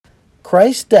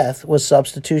Christ's death was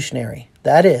substitutionary,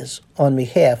 that is, on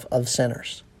behalf of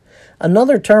sinners.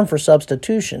 Another term for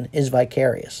substitution is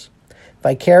vicarious.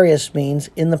 Vicarious means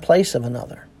in the place of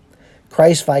another.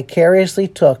 Christ vicariously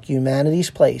took humanity's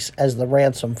place as the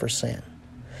ransom for sin.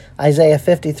 Isaiah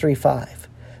 53:5.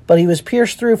 But he was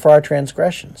pierced through for our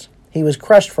transgressions. He was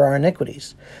crushed for our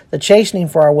iniquities. The chastening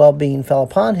for our well-being fell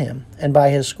upon him, and by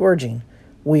his scourging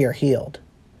we are healed.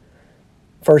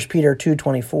 1 Peter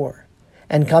 2:24.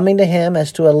 And coming to him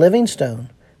as to a living stone,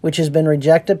 which has been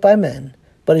rejected by men,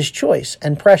 but is choice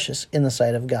and precious in the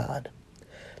sight of God.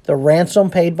 The ransom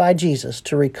paid by Jesus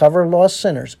to recover lost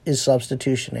sinners is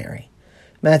substitutionary.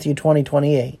 Matthew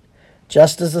 20:28.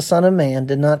 Just as the Son of Man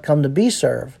did not come to be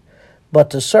served, but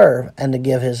to serve and to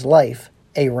give his life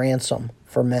a ransom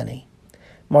for many.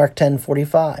 Mark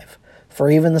 10:45. For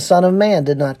even the Son of Man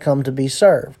did not come to be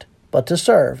served, but to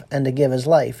serve and to give his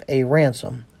life a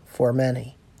ransom for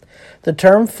many. The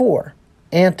term for,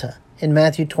 anta, in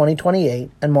Matthew 20:28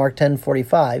 and Mark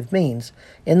 10:45 means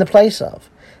in the place of,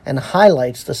 and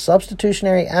highlights the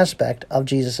substitutionary aspect of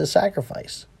Jesus'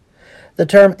 sacrifice. The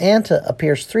term anta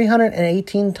appears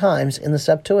 318 times in the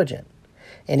Septuagint.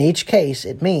 In each case,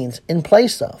 it means in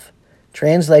place of,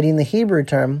 translating the Hebrew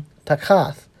term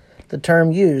takath, the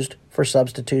term used for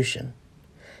substitution.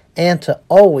 Anta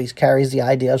always carries the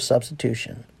idea of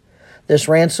substitution. This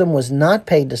ransom was not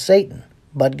paid to Satan,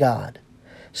 but God.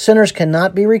 Sinners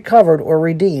cannot be recovered or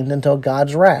redeemed until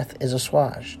God's wrath is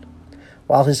assuaged.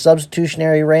 While his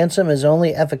substitutionary ransom is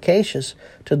only efficacious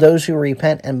to those who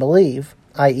repent and believe,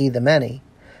 i.e. the many,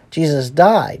 Jesus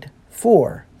died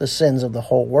for the sins of the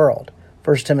whole world,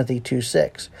 1 Timothy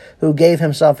 2:6, who gave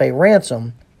himself a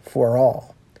ransom for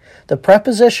all. The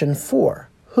preposition for,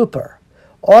 huper,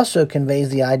 also conveys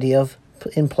the idea of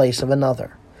in place of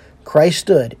another. Christ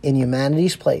stood in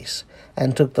humanity's place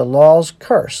and took the law's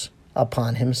curse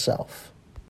upon himself.